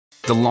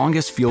The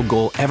longest field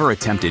goal ever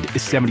attempted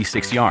is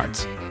 76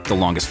 yards. The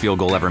longest field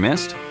goal ever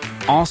missed?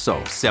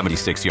 Also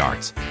 76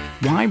 yards.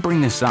 Why bring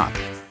this up?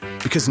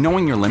 Because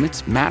knowing your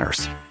limits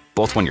matters,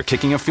 both when you're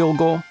kicking a field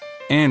goal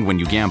and when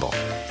you gamble.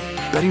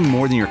 Betting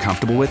more than you're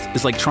comfortable with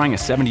is like trying a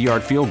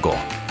 70-yard field goal.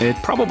 It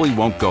probably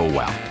won't go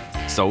well.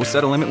 So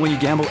set a limit when you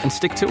gamble and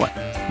stick to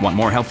it. Want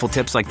more helpful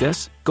tips like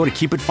this? Go to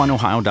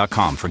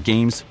keepitfunohio.com for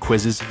games,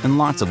 quizzes, and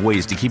lots of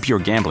ways to keep your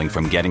gambling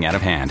from getting out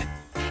of hand.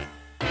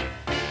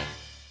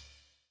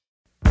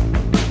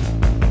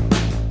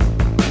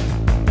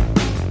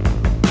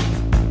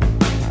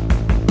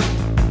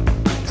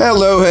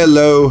 Hello.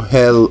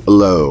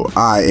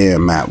 I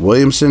am Matt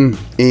Williamson,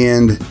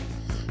 and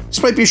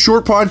this might be a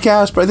short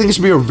podcast, but I think this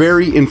will be a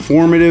very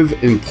informative,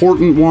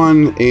 important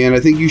one, and I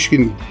think you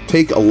can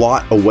take a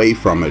lot away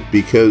from it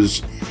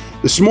because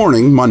this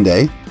morning,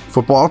 Monday,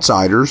 Football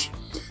Outsiders,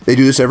 they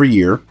do this every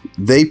year,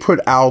 they put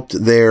out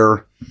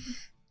their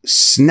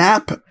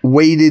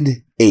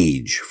snap-weighted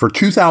age for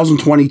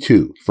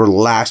 2022 for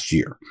last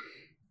year.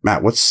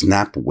 Matt, what's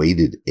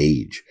snap-weighted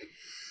age?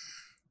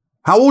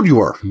 How old you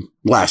were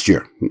last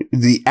year.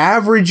 The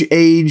average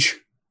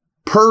age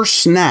per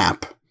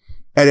snap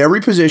at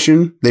every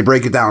position, they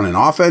break it down in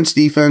offense,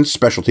 defense,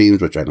 special teams,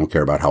 which I don't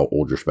care about how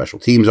old your special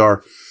teams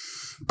are.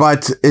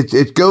 But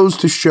it goes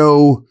to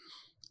show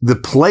the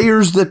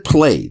players that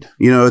played.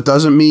 You know, it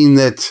doesn't mean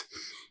that,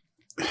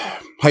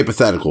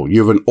 hypothetical,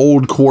 you have an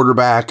old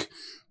quarterback,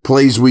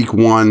 plays week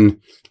 1,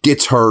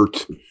 gets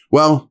hurt.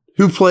 Well,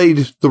 who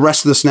played the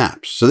rest of the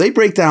snaps? So they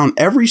break down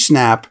every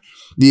snap,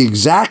 the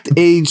exact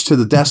age to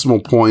the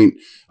decimal point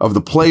of the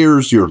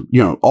players,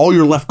 all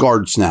your left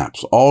guard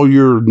snaps, all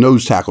your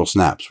nose tackle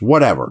snaps,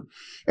 whatever.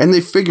 And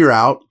they figure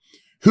out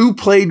who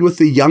played with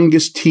the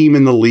youngest team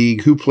in the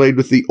league, who played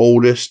with the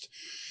oldest,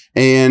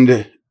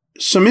 and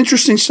some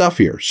interesting stuff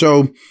here. So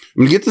I'm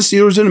going to get the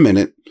Steelers in a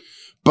minute,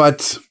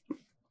 but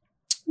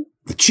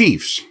the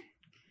Chiefs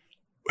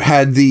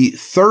had the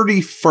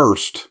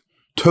 31st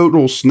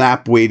total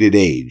snap weighted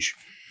age,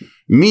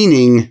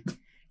 meaning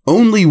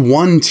only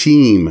one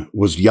team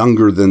was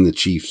younger than the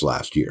Chiefs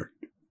last year,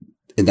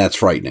 and that's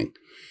frightening.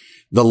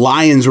 The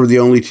Lions were the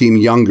only team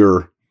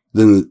younger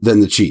than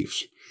the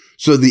Chiefs.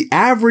 So the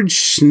average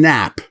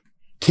snap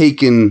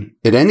taken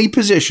at any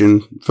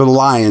position for the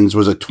Lions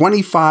was a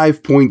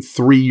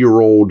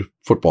 25.3-year-old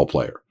football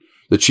player.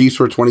 The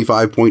Chiefs were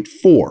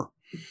 25.4.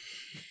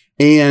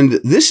 And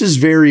this is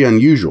very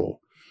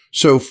unusual.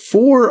 So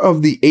 4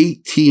 of the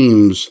 8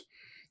 teams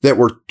that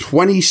were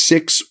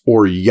 26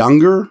 or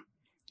younger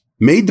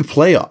made the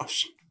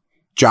playoffs.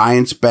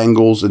 Giants,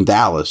 Bengals, and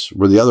Dallas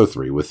were the other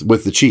 3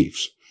 with the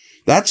Chiefs.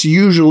 That's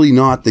usually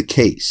not the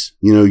case.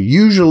 You know,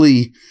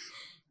 usually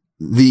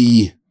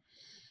here's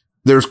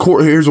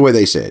the way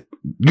they say it.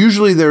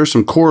 Usually there's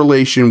some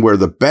correlation where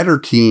the better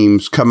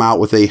teams come out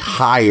with a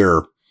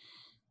higher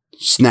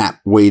snap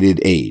weighted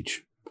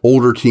age.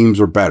 Older teams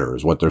are better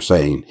is what they're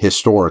saying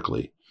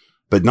historically,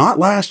 but not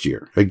last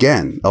year.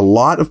 Again, a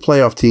lot of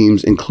playoff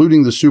teams,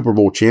 including the Super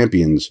Bowl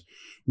champions,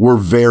 were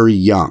very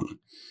young.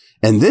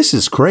 And this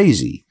is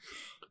crazy.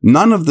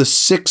 None of the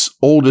 6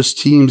 oldest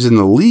teams in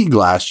the league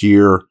last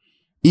year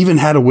even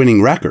had a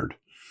winning record.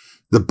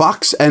 The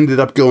Bucs ended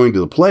up going to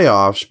the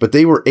playoffs, but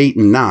they were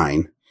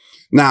 8-9.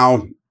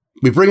 Now,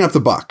 we bring up the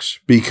Bucs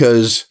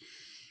because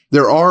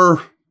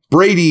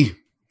Brady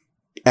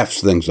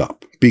F's things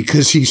up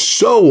because he's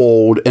so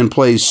old and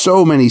plays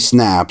so many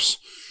snaps.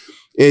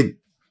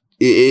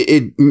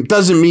 It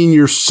doesn't mean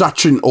you're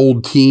such an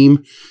old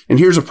team. And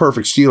here's a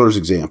perfect Steelers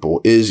example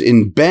is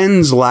in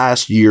Ben's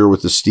last year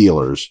with the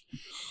Steelers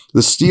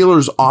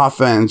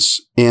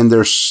offense and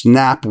their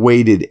snap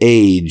weighted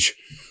age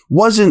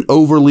wasn't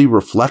overly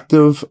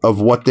reflective of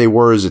what they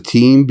were as a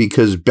team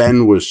because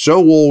Ben was so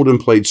old and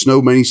played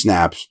so many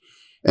snaps,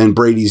 and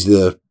Brady's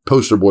the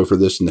poster boy for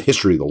this in the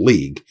history of the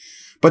league.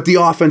 But the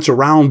offense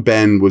around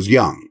Ben was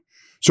young.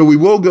 So we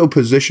will go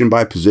position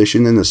by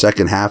position in the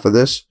second half of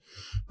this.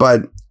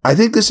 But I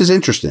think this is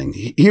interesting.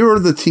 Here are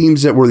the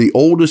teams that were the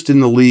oldest in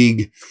the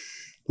league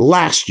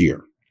last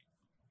year.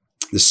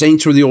 The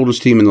Saints were the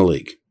oldest team in the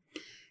league.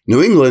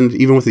 New England,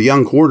 even with a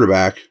young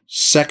quarterback,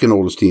 second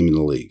oldest team in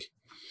the league.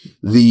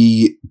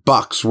 The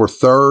Bucs were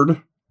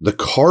 3rd. The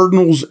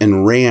Cardinals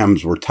and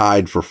Rams were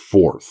tied for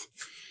 4th.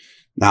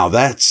 Now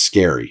that's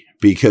scary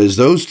because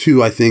those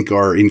 2, I think,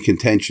 are in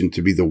contention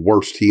to be the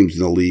worst teams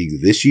in the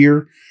league this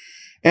year.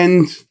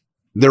 And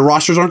their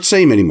rosters aren't the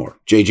same anymore.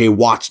 J.J.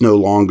 Watt's no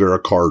longer a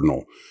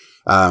Cardinal.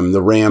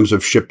 The Rams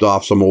have shipped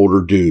off some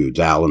older dudes,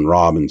 Allen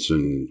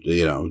Robinson,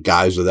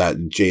 guys of that,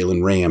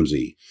 Jalen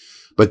Ramsey.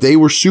 But they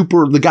were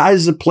the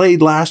guys that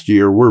played last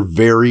year were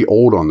very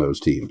old on those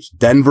teams.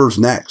 Denver's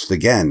next.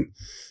 Again,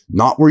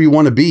 not where you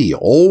want to be.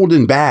 Old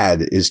and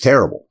bad is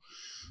terrible.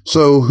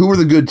 So who were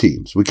the good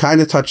teams? We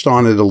kind of touched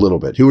on it a little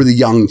bit. Who were the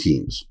young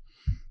teams?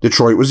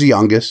 Detroit was the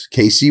youngest.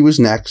 KC was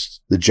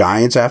next. The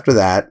Giants after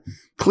that.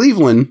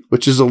 Cleveland,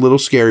 which is a little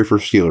scary for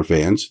Steeler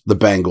fans. The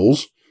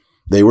Bengals.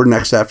 They were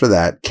next after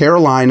that.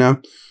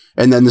 Carolina.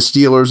 And then the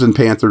Steelers and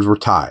Panthers were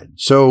tied.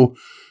 So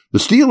The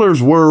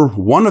Steelers were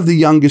one of the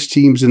youngest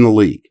teams in the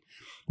league.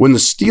 When the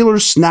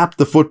Steelers snapped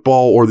the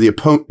football or the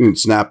opponent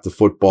snapped the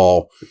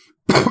football,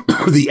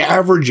 the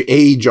average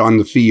age on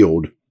the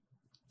field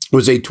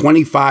was a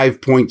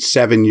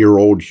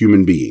 25.7-year-old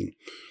human being.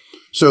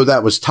 So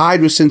that was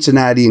tied with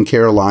Cincinnati and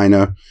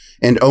Carolina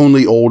and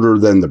only older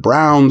than the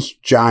Browns,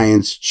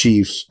 Giants,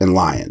 Chiefs, and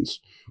Lions,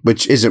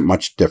 which isn't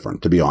much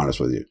different, to be honest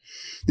with you.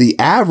 The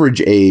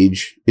average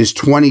age is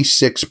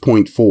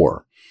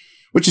 26.4,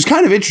 which is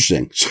kind of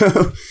interesting.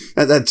 So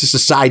that's just a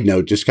side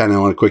note, just kind of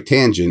on a quick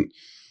tangent.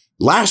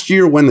 Last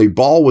year, when the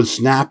ball was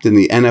snapped in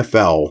the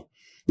NFL,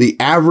 the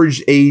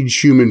average age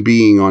human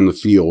being on the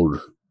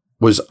field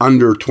was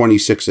under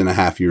 26 and a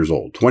half years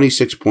old,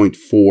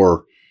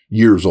 26.4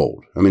 years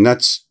old. I mean,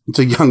 it's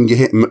a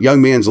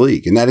young man's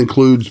league, and that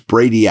includes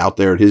Brady out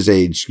there at his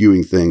age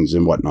skewing things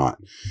and whatnot.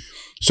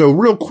 So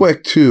real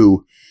quick,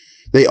 too,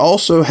 they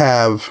also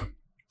have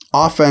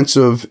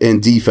offensive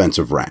and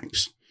defensive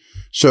ranks.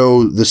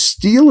 So the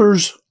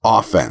Steelers'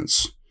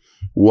 offense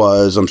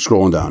was, I'm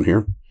scrolling down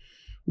here,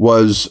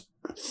 was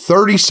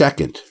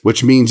 32nd,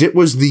 which means it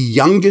was the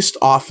youngest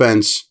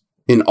offense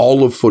in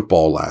all of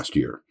football last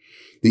year.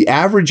 The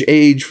average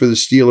age for the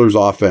Steelers'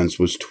 offense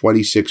was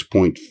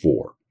 26.4.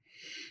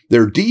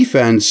 Their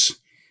defense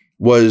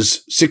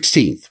was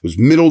 16th, was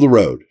middle of the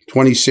road,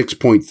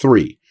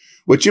 26.3,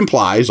 which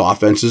implies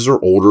offenses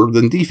are older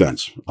than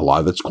defense. A lot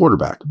of it's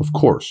quarterback, of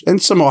course.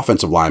 And some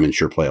offensive linemen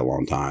sure play a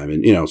long time.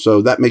 And,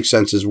 so that makes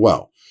sense as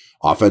well.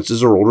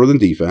 Offenses are older than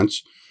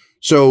defense.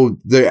 So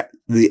the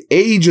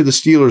age of the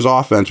Steelers'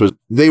 offense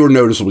they were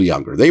noticeably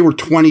younger. They were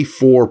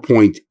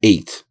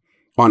 24.8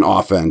 on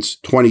offense,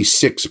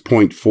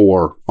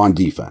 26.4 on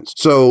defense.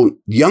 So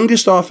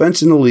youngest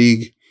offense in the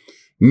league,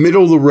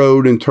 middle of the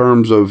road in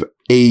terms of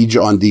age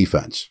on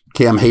defense.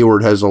 Cam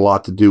Hayward has a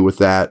lot to do with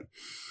that.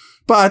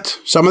 But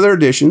some of their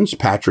additions,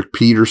 Patrick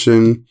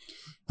Peterson,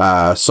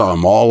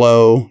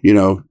 Saumalo,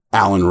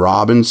 Allen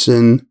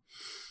Robinson,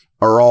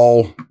 are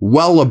all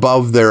well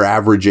above their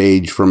average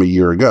age from a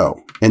year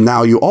ago. And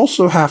now you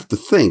also have to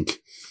think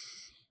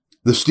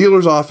the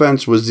Steelers'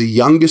 offense was the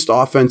youngest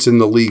offense in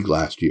the league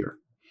last year.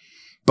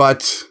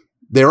 But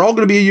they're all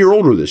going to be a year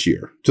older this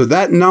year. So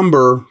that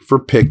number for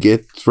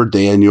Pickett, for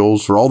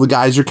Daniels, for all the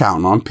guys you're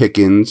counting on,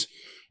 Pickens,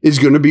 is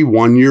going to be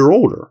 1 year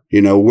older,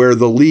 where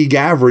the league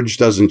average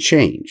doesn't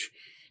change.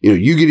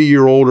 You get a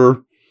year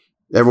older,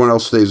 everyone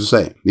else stays the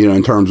same,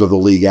 in terms of the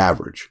league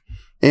average.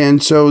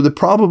 And so that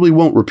probably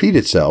won't repeat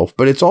itself,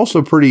 but it's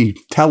also pretty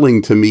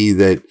telling to me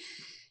that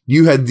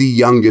you had the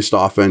youngest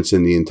offense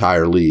in the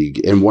entire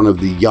league and one of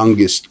the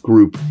youngest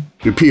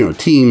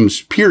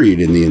teams, period,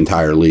 in the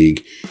entire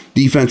league.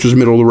 Defense was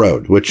middle of the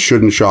road, which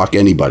shouldn't shock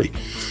anybody.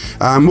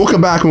 We'll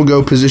come back and we'll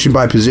go position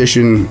by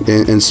position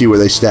and see where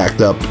they stacked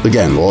up,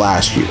 again,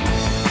 last year.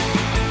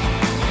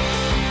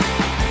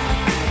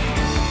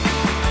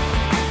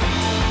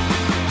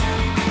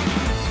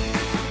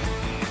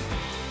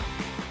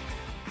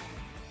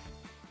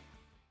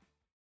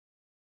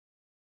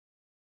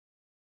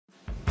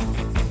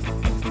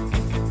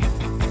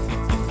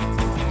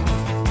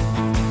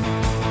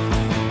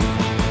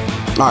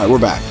 All right, we're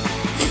back.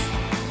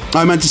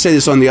 I meant to say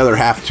this on the other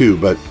half too,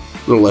 but a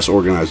little less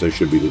organized I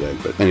should be today.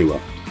 But anyway,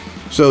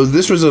 so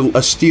this was a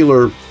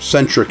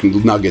Steeler-centric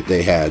nugget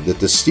they had, that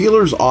the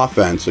Steelers'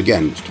 offense,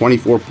 again, it's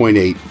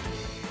 24.8,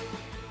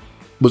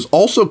 was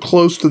also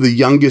close to the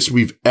youngest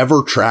we've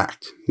ever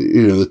tracked.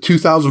 The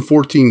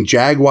 2014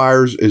 Jags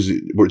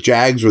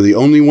were the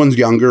only ones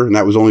younger, and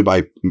that was only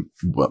by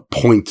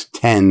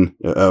 0.10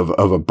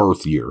 of a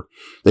birth year.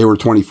 They were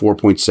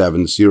 24.7.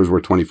 The Steelers were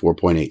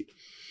 24.8.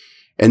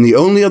 And the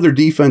only other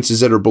defenses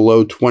that are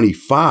below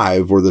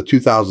 25 were the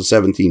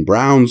 2017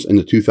 Browns and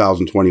the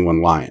 2021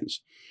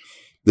 Lions.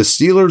 The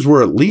Steelers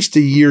were at least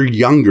a year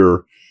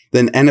younger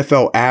than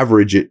NFL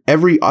average at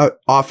every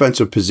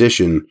offensive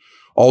position,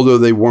 although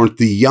they weren't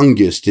the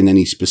youngest in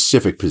any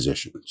specific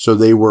position. So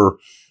they were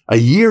a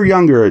year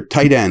younger at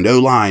tight end,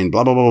 O-line,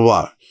 blah, blah, blah,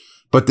 blah.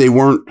 But they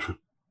weren't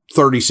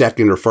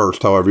 32nd or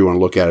first, however you want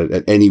to look at it,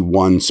 at any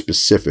one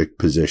specific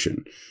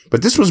position.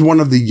 But this was one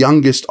of the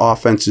youngest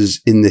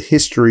offenses in the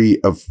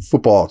history of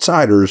Football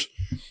Outsiders,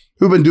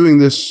 who've been doing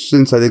this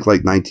since, I think,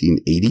 like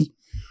 1980.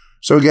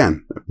 So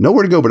again,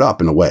 nowhere to go but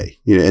up in a way.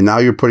 And now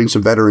you're putting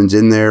some veterans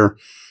in there.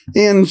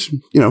 And,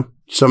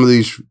 some of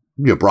these,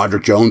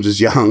 Broderick Jones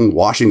is young,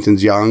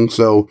 Washington's young.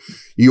 So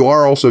you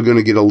are also going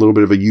to get a little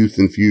bit of a youth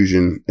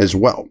infusion as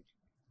well.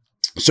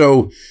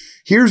 So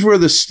here's where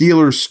the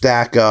Steelers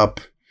stack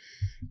up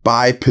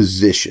by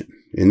position.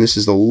 And this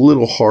is a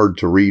little hard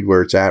to read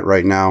where it's at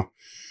right now.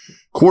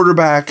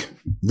 Quarterback,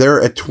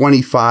 they're at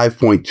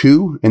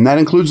 25.2, and that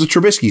includes the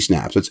Trubisky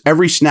snaps. It's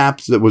every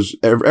snap that was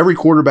every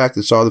quarterback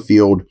that saw the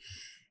field,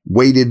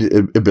 weighted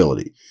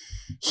ability.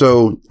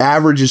 So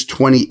average is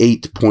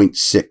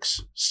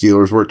 28.6.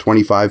 Steelers were at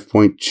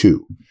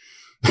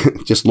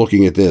 25.2. Just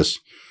looking at this.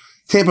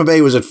 Tampa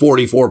Bay was at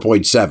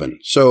 44.7.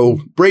 So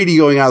Brady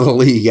going out of the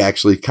league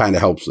actually kind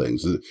of helps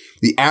things.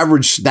 The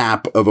average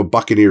snap of a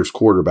Buccaneers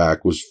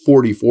quarterback was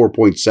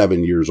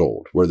 44.7 years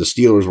old, where the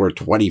Steelers were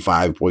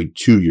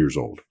 25.2 years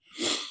old.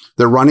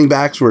 Their running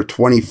backs were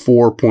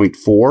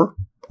 24.4,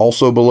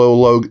 also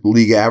below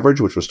league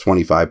average, which was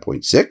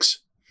 25.6.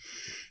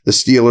 The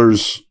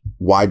Steelers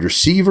wide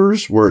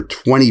receivers were at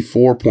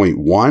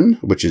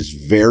 24.1, which is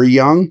very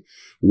young,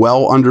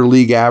 well under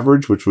league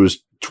average, which was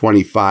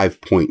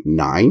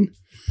 25.9.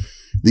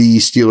 The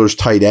Steelers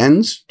tight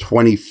ends,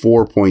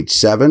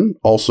 24.7,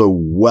 also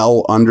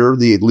well under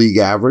the league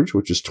average,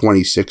 which is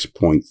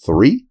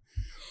 26.3.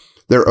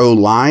 Their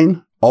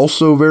O-line,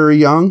 also very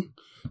young,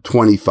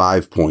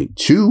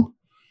 25.2.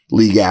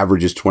 League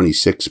average is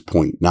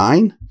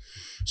 26.9.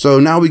 So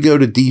now we go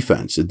to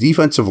defense. The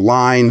defensive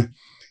line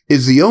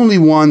is the only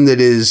one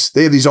that is,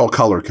 they have these all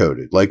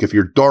color-coded. Like if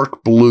you're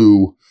dark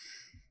blue,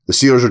 the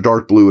Steelers are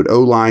dark blue at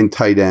O-line,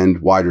 tight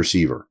end, wide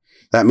receiver.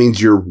 That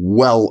means you're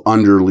well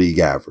under league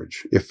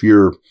average. If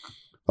you're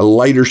a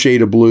lighter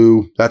shade of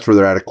blue, that's where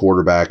they're at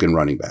quarterback and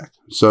running back.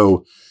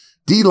 So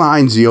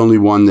D-line's the only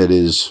one that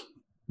is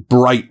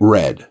bright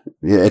red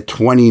at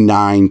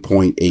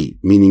 29.8,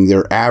 meaning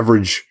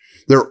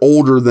they're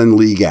older than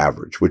league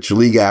average, which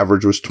league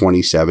average was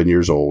 27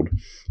 years old.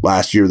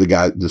 Last year, the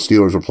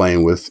Steelers were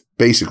playing with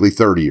basically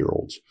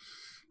 30-year-olds.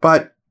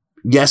 But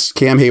yes,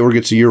 Cam Hayward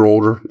gets a year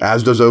older,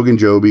 as does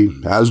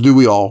Ogunjobi, as do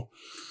we all.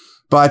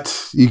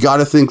 But you got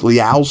to think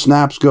Leal's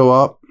snaps go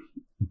up.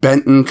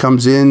 Benton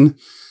comes in.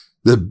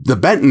 The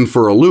Benton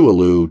for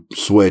Alu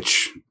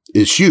switch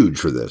is huge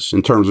for this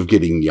in terms of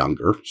getting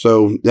younger.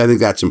 So I think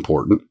that's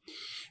important.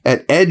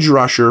 At edge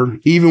rusher,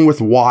 even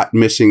with Watt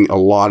missing a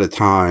lot of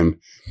time,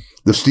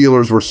 the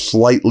Steelers were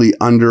slightly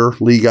under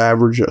league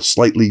average,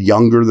 slightly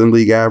younger than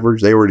league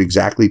average. They were at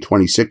exactly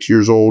 26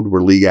 years old,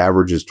 where league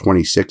average is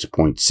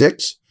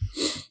 26.6.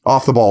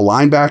 Off the ball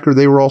linebacker,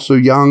 they were also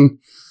young.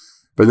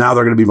 But now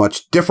they're going to be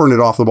much different at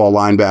off-the-ball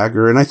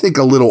linebacker, and I think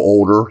a little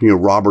older.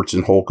 Roberts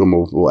and Holcomb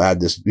will add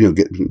this,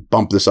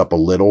 bump this up a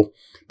little.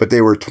 But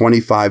they were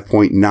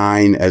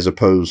 25.9 as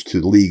opposed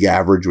to league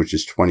average, which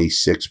is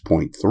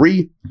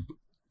 26.3.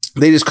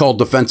 They just call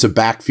defensive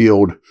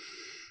backfield,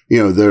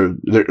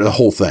 the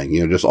whole thing.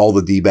 Just all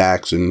the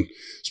D-backs, and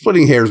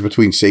splitting hairs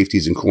between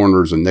safeties and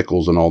corners and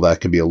nickels and all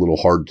that can be a little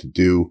hard to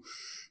do.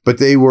 But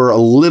they were a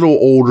little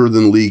older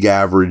than league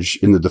average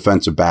in the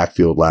defensive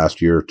backfield last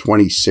year,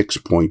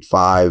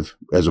 26.5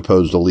 as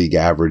opposed to league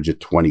average at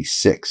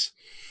 26.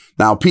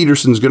 Now,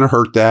 Peterson's going to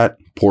hurt that.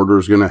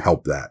 Porter's going to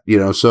help that,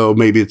 so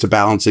maybe it's a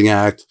balancing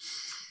act.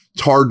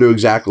 It's hard to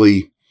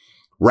exactly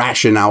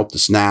ration out the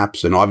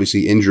snaps, and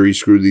obviously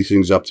injuries screw these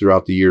things up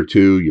throughout the year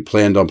too. You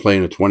planned on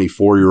playing a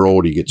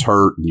 24-year-old, he gets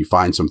hurt, and you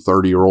find some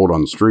 30-year-old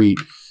on the street,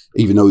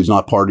 even though he's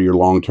not part of your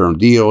long-term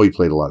deal. He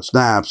played a lot of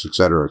snaps, et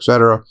cetera, et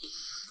cetera.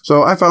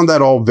 So I found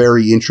that all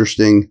very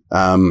interesting.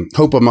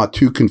 Hope I'm not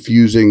too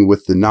confusing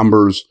with the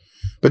numbers,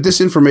 but this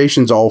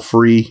information's all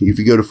free. If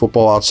you go to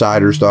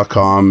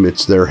footballoutsiders.com,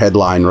 it's their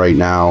headline right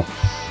now,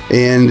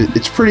 and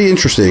it's pretty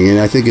interesting,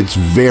 and I think it's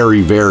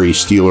very, very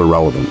Steeler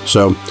relevant.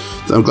 So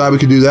I'm glad we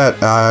could do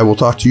that. I will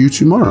talk to you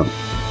tomorrow.